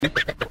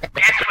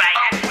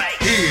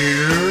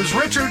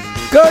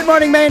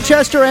morning,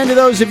 Manchester, and to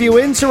those of you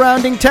in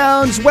surrounding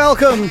towns,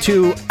 welcome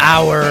to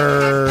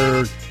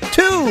Hour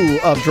 2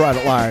 of Gerard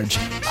at Large.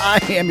 I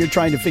am your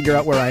trying to figure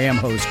out where I am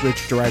host,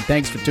 Rich Gerard.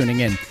 Thanks for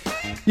tuning in.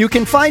 You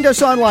can find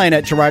us online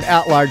at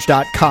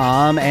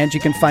GerardAtLarge.com, and you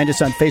can find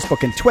us on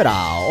Facebook and Twitter,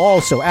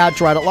 also at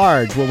Gerard at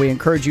Large, where we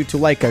encourage you to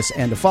like us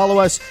and to follow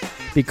us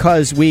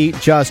because we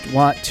just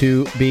want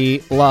to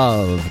be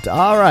loved.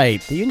 All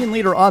right, the union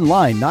leader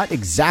online, not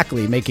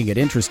exactly making it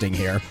interesting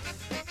here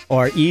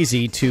or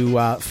easy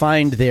to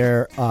find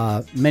their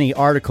many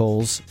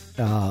articles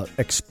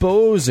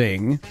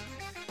exposing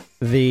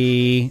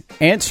the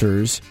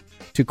answers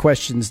to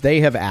questions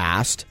they have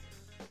asked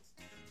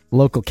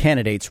local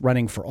candidates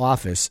running for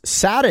office.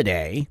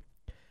 Saturday,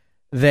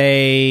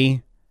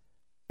 they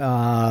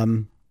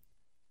ran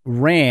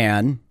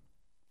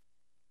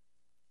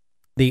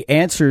the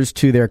answers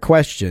to their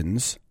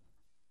questions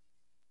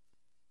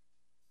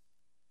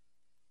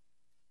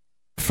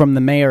from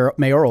the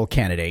mayoral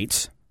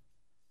candidates.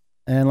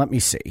 And let me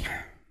see.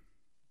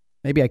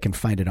 Maybe I can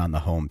find it on the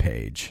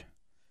homepage.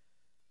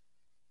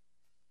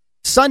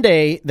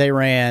 Sunday, they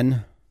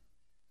ran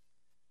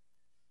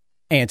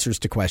answers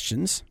to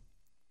questions.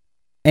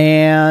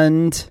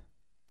 And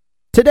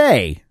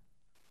today,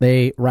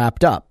 they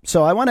wrapped up.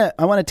 So I want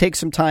to take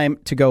some time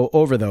to go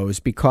over those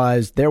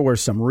because there were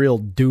some real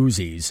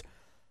doozies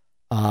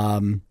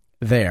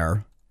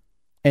there.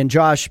 And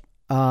Josh,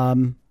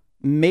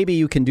 maybe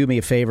you can do me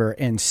a favor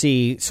and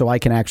see so I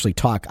can actually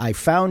talk. I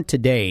found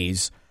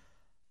today's,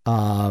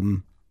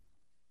 but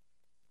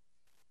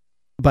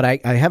I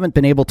haven't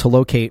been able to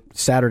locate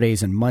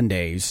Saturdays and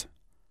Mondays.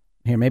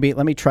 Here, maybe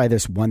let me try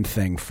this one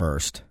thing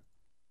first.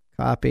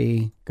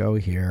 Copy, go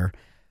here,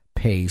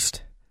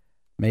 paste.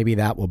 Maybe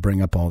that will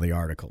bring up all the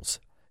articles.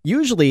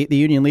 Usually the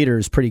union leader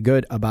is pretty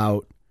good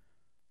about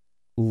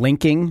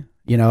linking,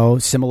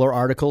 similar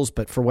articles,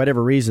 but for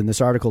whatever reason,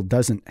 this article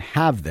doesn't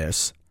have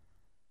this.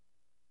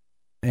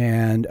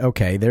 And,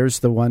 okay, there's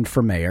the one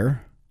for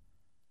mayor.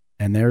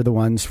 And they're the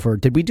ones for...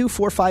 Did we do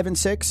 4, 5, and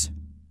 6?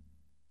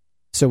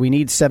 So we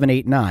need 7,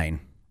 8,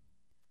 9.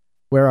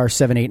 Where are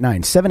 7, 8,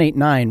 9? 7, 8,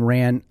 9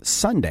 ran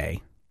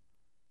Sunday.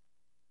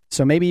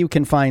 So maybe you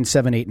can find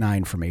 7, 8,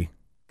 9 for me.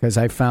 Because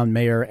I found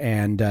mayor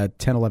and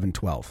 10, 11,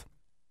 12.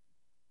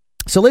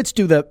 So let's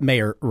do the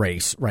mayor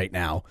race right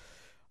now.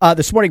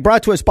 This morning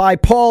brought to us by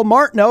Paul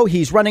Martineau.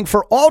 He's running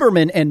for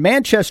alderman in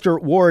Manchester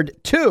Ward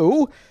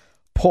 2.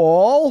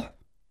 Paul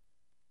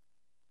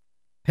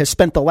has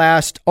spent the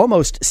last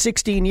almost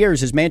 16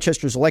 years as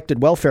Manchester's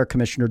elected welfare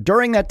commissioner.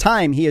 During that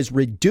time, he has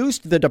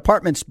reduced the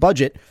department's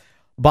budget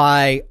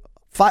by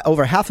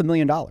over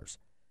 $500,000.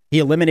 He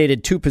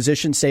eliminated 2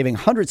 positions, saving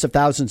hundreds of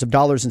thousands of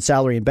dollars in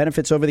salary and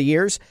benefits over the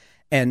years.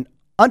 And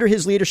under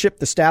his leadership,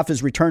 the staff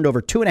has returned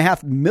over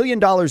 $2.5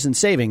 million in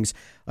savings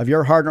of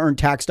your hard-earned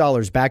tax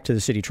dollars back to the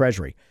city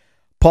treasury.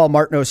 Paul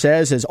Martineau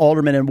says, as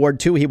alderman in Ward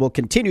 2, he will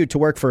continue to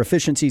work for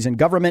efficiencies in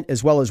government,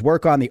 as well as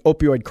work on the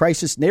opioid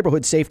crisis,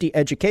 neighborhood safety,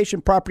 education,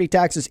 property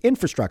taxes,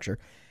 infrastructure,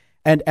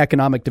 and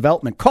economic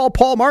development. Call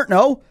Paul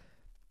Martineau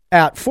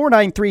at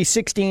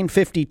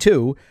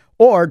 493-1652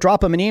 or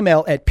drop him an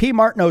email at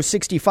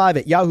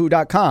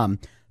pmartineau65@yahoo.com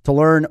to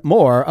learn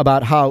more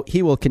about how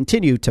he will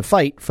continue to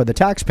fight for the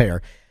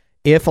taxpayer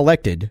if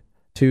elected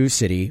to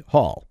City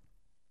Hall.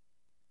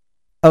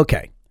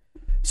 Okay.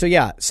 So,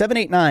 7,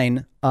 8,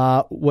 9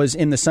 was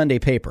in the Sunday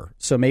paper.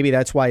 So maybe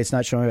that's why it's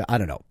not showing. I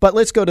don't know. But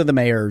let's go to the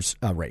mayor's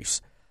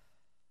race.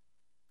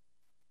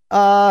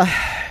 Do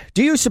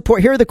you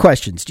support? Here are the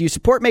questions. Do you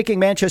support making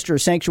Manchester a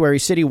sanctuary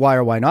city? Why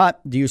or why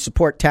not? Do you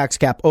support tax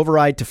cap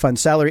override to fund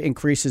salary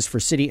increases for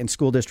city and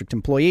school district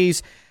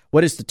employees?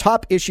 What is the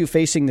top issue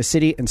facing the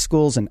city and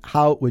schools, and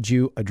how would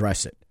you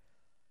address it?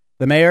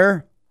 The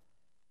Mayor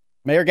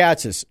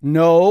Gatzis,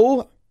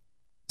 no.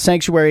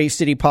 Sanctuary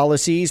city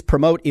policies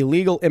promote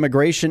illegal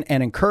immigration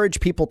and encourage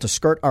people to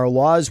skirt our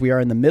laws. We are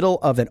in the middle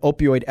of an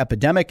opioid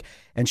epidemic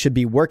and should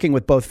be working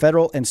with both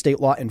federal and state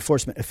law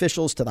enforcement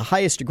officials to the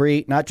highest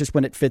degree, not just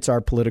when it fits our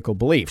political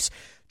beliefs.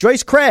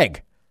 Joyce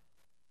Craig,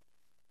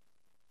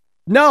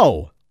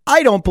 no,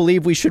 I don't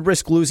believe we should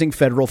risk losing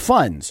federal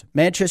funds.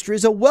 Manchester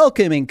is a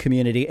welcoming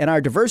community, and our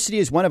diversity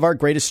is one of our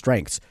greatest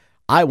strengths.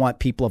 I want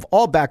people of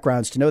all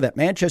backgrounds to know that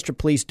Manchester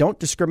police don't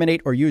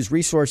discriminate or use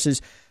resources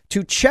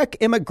to check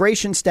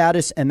immigration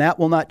status, and that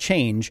will not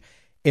change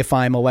if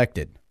I'm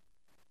elected.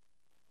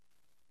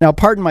 Now,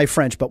 pardon my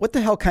French, but what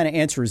the hell kind of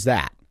answer is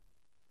that?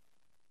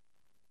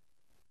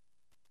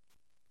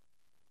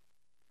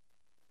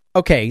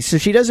 Okay, so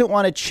she doesn't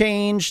want to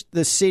change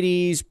the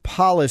city's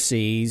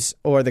policies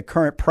or the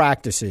current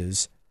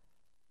practices,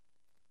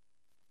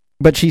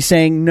 but she's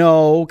saying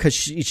no because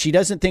she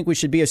doesn't think we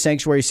should be a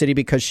sanctuary city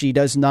because she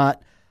does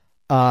not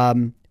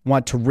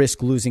want to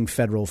risk losing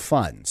federal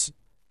funds.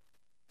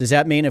 Does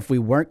that mean if we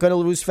weren't going to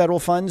lose federal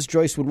funds,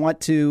 Joyce would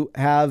want to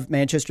have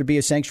Manchester be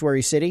a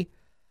sanctuary city?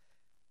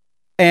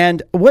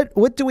 And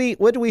what do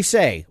we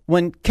say?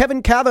 When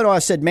Kevin Kavanaugh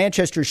said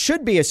Manchester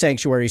should be a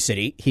sanctuary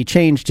city, he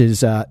changed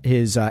his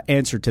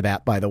answer to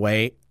that, by the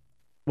way,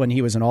 when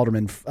he was an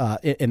alderman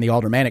in the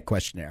aldermanic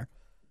questionnaire.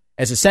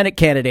 As a Senate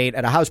candidate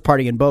at a House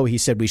party in Bow, he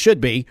said we should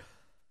be.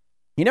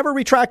 He never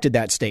retracted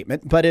that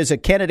statement, but as a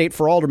candidate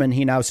for alderman,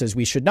 he now says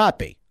we should not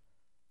be.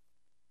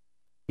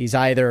 He's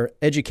either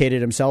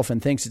educated himself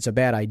and thinks it's a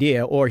bad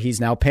idea, or he's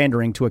now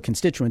pandering to a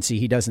constituency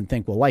he doesn't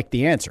think will like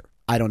the answer.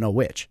 I don't know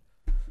which.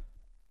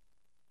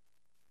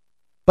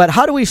 But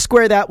how do we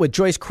square that with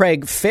Joyce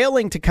Craig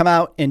failing to come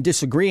out and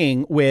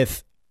disagreeing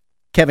with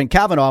Kevin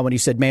Kavanaugh when he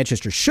said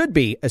Manchester should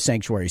be a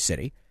sanctuary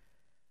city,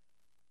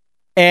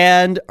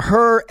 and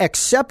her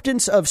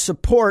acceptance of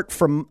support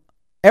from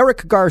Eric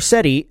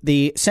Garcetti,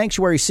 the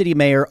sanctuary city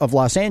mayor of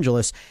Los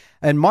Angeles,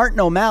 and Martin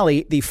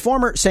O'Malley, the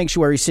former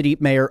sanctuary city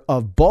mayor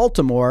of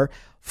Baltimore,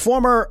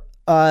 former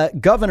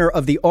governor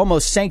of the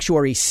almost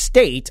sanctuary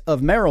state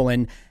of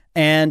Maryland,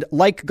 and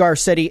like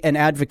Garcetti, an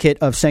advocate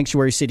of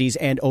sanctuary cities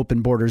and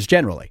open borders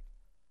generally.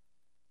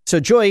 So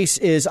Joyce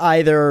is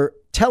either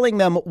telling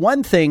them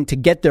one thing to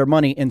get their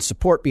money and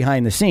support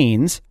behind the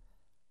scenes,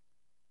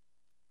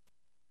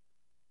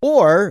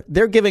 or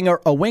they're giving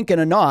her a wink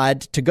and a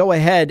nod to go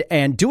ahead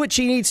and do what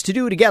she needs to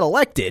do to get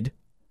elected,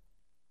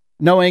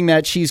 knowing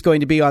that she's going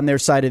to be on their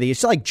side of the...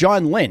 It's like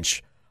John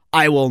Lynch.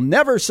 I will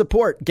never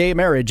support gay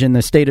marriage in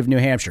the state of New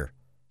Hampshire,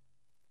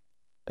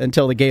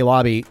 until the gay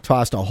lobby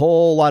tossed a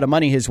whole lot of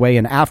money his way,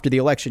 and after the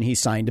election, he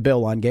signed a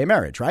bill on gay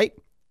marriage, right?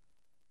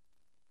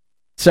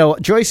 So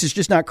Joyce is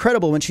just not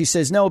credible when she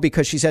says no,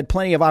 because she's had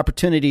plenty of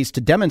opportunities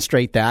to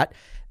demonstrate that,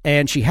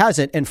 and she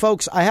hasn't. And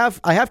folks, I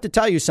have to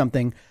tell you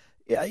something.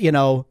 You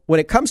know, when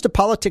it comes to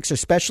politics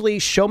especially,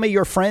 show me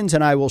your friends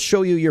and I will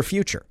show you your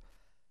future.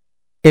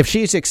 If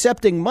she's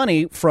accepting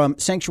money from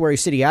sanctuary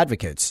city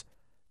advocates,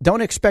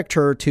 don't expect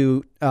her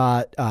to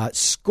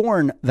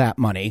scorn that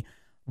money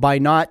by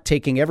not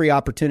taking every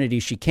opportunity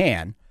she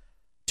can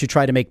to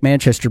try to make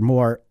Manchester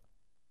more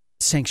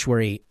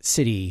sanctuary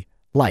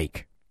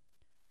city-like.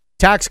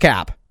 Tax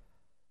cap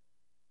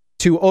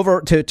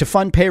to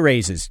fund pay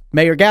raises.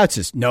 Mayor Gautz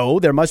says, no,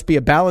 there must be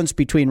a balance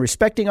between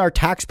respecting our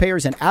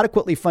taxpayers and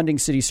adequately funding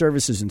city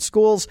services and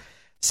schools.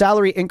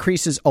 Salary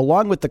increases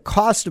along with the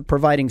cost of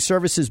providing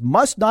services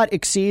must not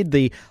exceed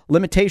the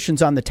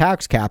limitations on the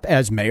tax cap.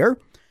 As mayor,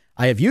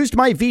 I have used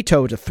my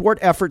veto to thwart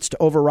efforts to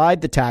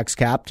override the tax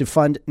cap to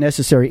fund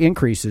necessary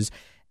increases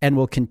and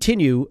will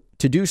continue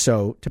to do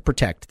so to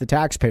protect the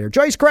taxpayer.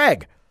 Joyce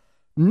Craig,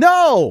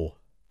 no.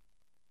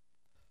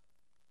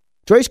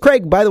 Joyce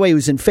Craig, by the way,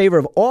 was in favor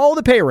of all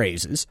the pay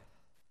raises,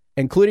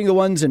 including the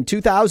ones in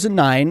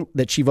 2009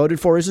 that she voted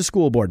for as a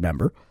school board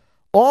member.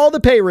 All the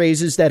pay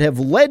raises that have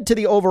led to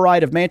the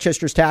override of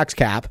Manchester's tax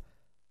cap,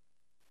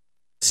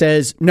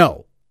 says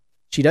no.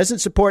 She doesn't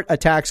support a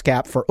tax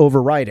cap for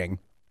overriding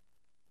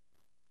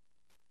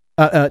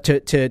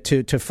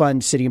to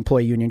fund city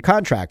employee union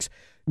contracts.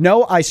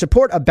 No, I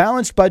support a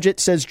balanced budget,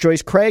 says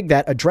Joyce Craig,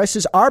 that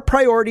addresses our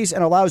priorities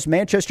and allows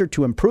Manchester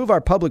to improve our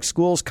public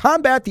schools,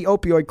 combat the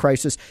opioid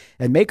crisis,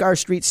 and make our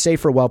streets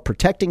safer while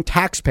protecting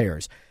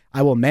taxpayers.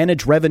 I will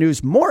manage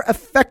revenues more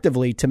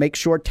effectively to make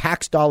sure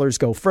tax dollars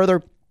go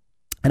further,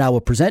 and I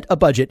will present a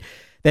budget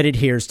that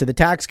adheres to the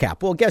tax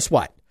cap. Well, guess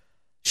what?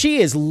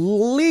 She is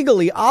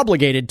legally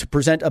obligated to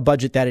present a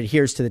budget that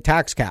adheres to the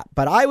tax cap,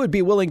 but I would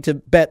be willing to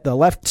bet the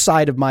left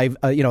side of my,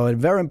 a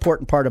very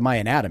important part of my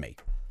anatomy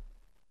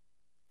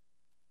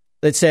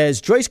that says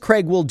Joyce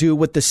Craig will do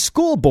what the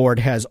school board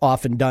has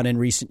often done in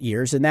recent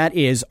years, and that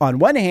is, on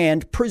one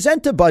hand,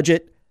 present a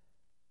budget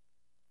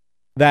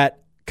that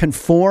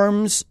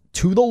conforms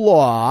to the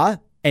law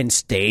and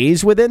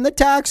stays within the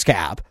tax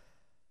cap,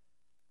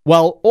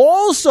 while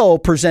also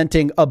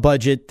presenting a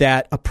budget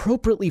that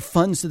appropriately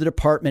funds the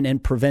department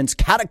and prevents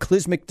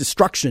cataclysmic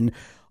destruction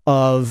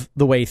of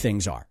the way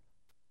things are.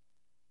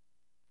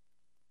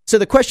 So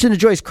the question to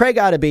Joyce Craig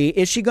ought to be,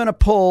 is she going to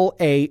pull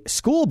a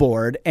school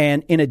board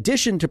and, in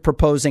addition to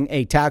proposing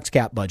a tax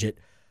cap budget,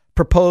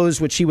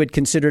 propose what she would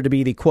consider to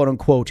be the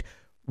quote-unquote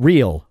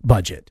real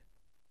budget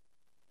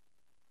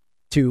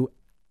to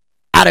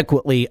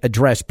adequately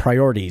address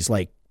priorities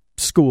like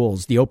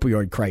schools, the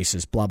opioid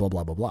crisis, blah, blah,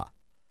 blah, blah, blah.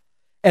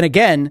 And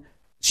again,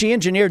 she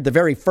engineered the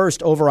very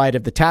first override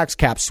of the tax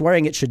cap,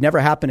 swearing it should never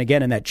happen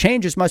again and that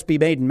changes must be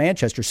made in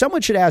Manchester.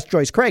 Someone should ask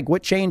Joyce Craig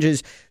what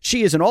changes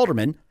she as an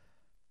alderman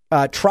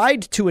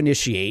tried to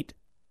initiate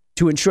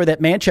to ensure that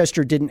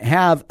Manchester didn't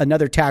have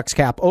another tax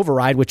cap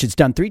override, which it's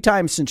done three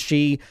times since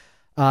she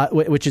left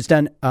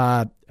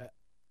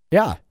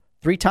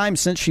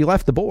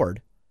the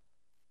board,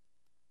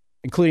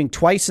 including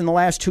twice in the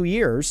last 2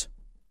 years.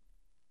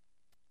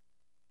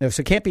 No,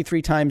 so it can't be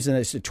three times, and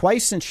it's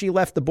twice since she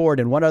left the board,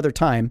 and one other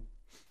time,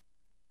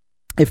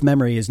 if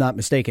memory is not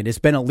mistaken. It's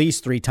been at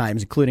least three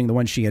times, including the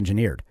one she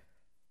engineered.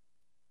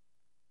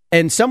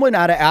 And someone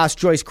ought to ask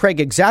Joyce Craig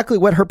exactly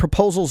what her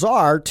proposals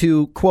are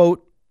to,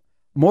 quote,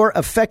 more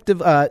effective,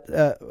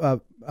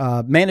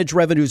 manage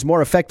revenues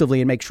more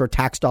effectively and make sure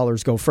tax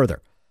dollars go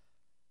further.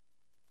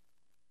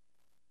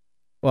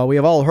 Well, we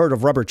have all heard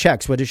of rubber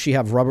checks. What does she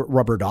have?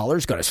 Rubber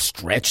dollars? Going to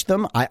stretch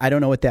them? I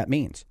don't know what that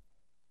means.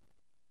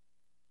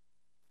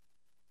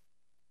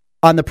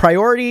 On the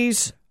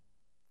priorities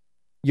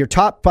your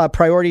top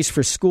priorities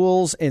for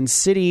schools and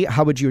city,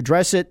 how would you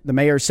address it? The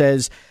mayor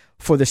says,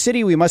 for the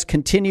city, we must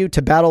continue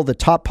to battle the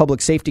top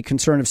public safety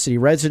concern of city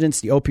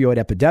residents, the opioid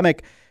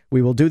epidemic.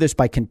 We will do this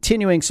by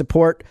continuing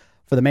support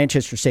for the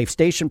Manchester Safe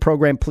Station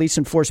program, police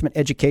enforcement,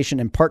 education,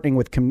 and partnering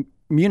with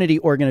community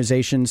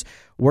organizations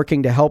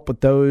working to help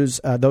with those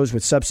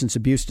with substance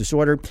abuse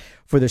disorder.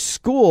 For the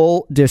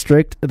school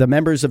district, the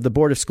members of the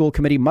Board of School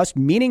Committee must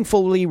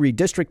meaningfully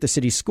redistrict the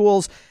city's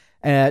schools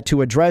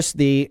to address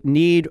the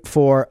need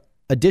for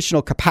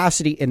additional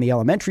capacity in the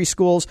elementary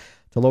schools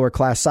to lower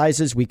class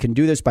sizes. We can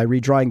do this by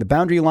redrawing the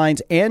boundary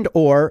lines and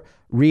or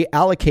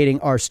reallocating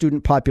our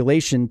student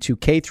population to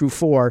K through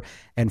 4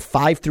 and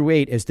 5 through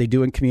 8 as they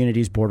do in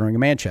communities bordering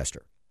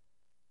Manchester.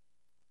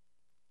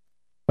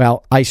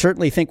 Well, I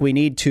certainly think we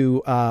need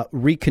to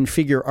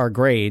reconfigure our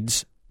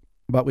grades,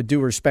 but with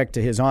due respect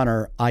to his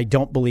honor, I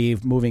don't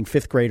believe moving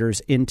fifth graders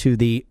into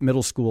the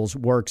middle schools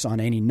works on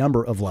any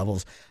number of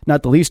levels,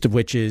 not the least of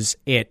which is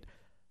it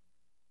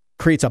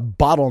creates a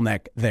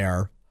bottleneck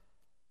there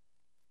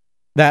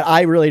that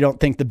I really don't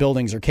think the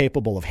buildings are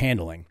capable of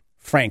handling,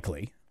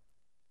 frankly.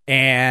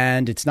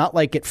 And it's not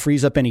like it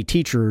frees up any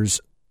teachers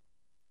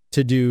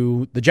to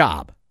do the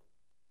job.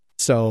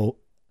 So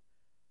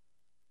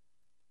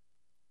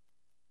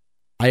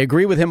I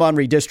agree with him on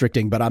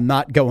redistricting, but I'm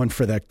not going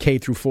for the K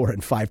through 4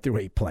 and 5 through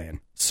 8 plan.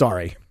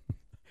 Sorry.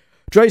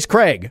 Joyce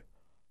Craig,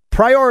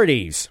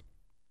 priorities.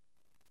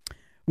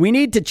 We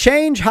need to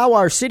change how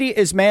our city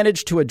is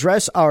managed to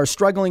address our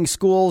struggling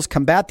schools,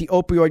 combat the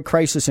opioid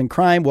crisis and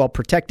crime while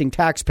protecting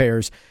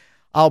taxpayers.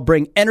 I'll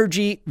bring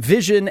energy,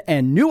 vision,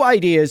 and new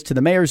ideas to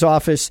the mayor's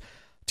office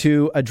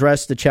to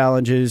address the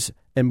challenges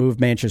and move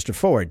Manchester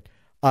forward.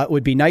 It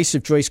would be nice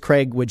if Joyce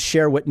Craig would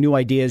share what new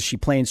ideas she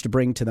plans to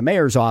bring to the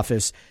mayor's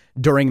office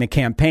during the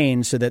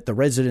campaign so that the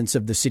residents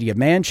of the city of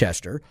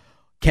Manchester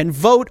can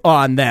vote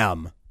on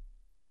them.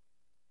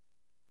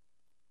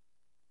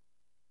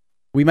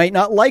 We might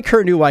not like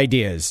her new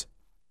ideas.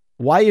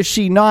 Why is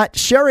she not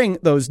sharing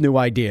those new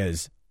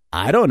ideas?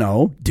 I don't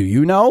know. Do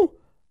you know?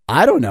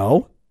 I don't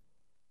know.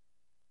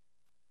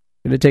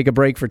 Going to take a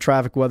break for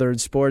traffic, weather, and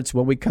sports.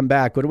 When we come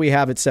back, what do we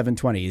have at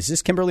 7:20? Is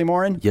this Kimberly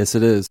Morin? Yes,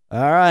 it is.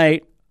 All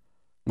right.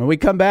 When we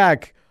come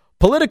back,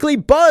 politically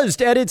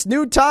buzzed at its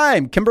new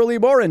time. Kimberly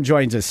Morin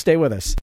joins us. Stay with us.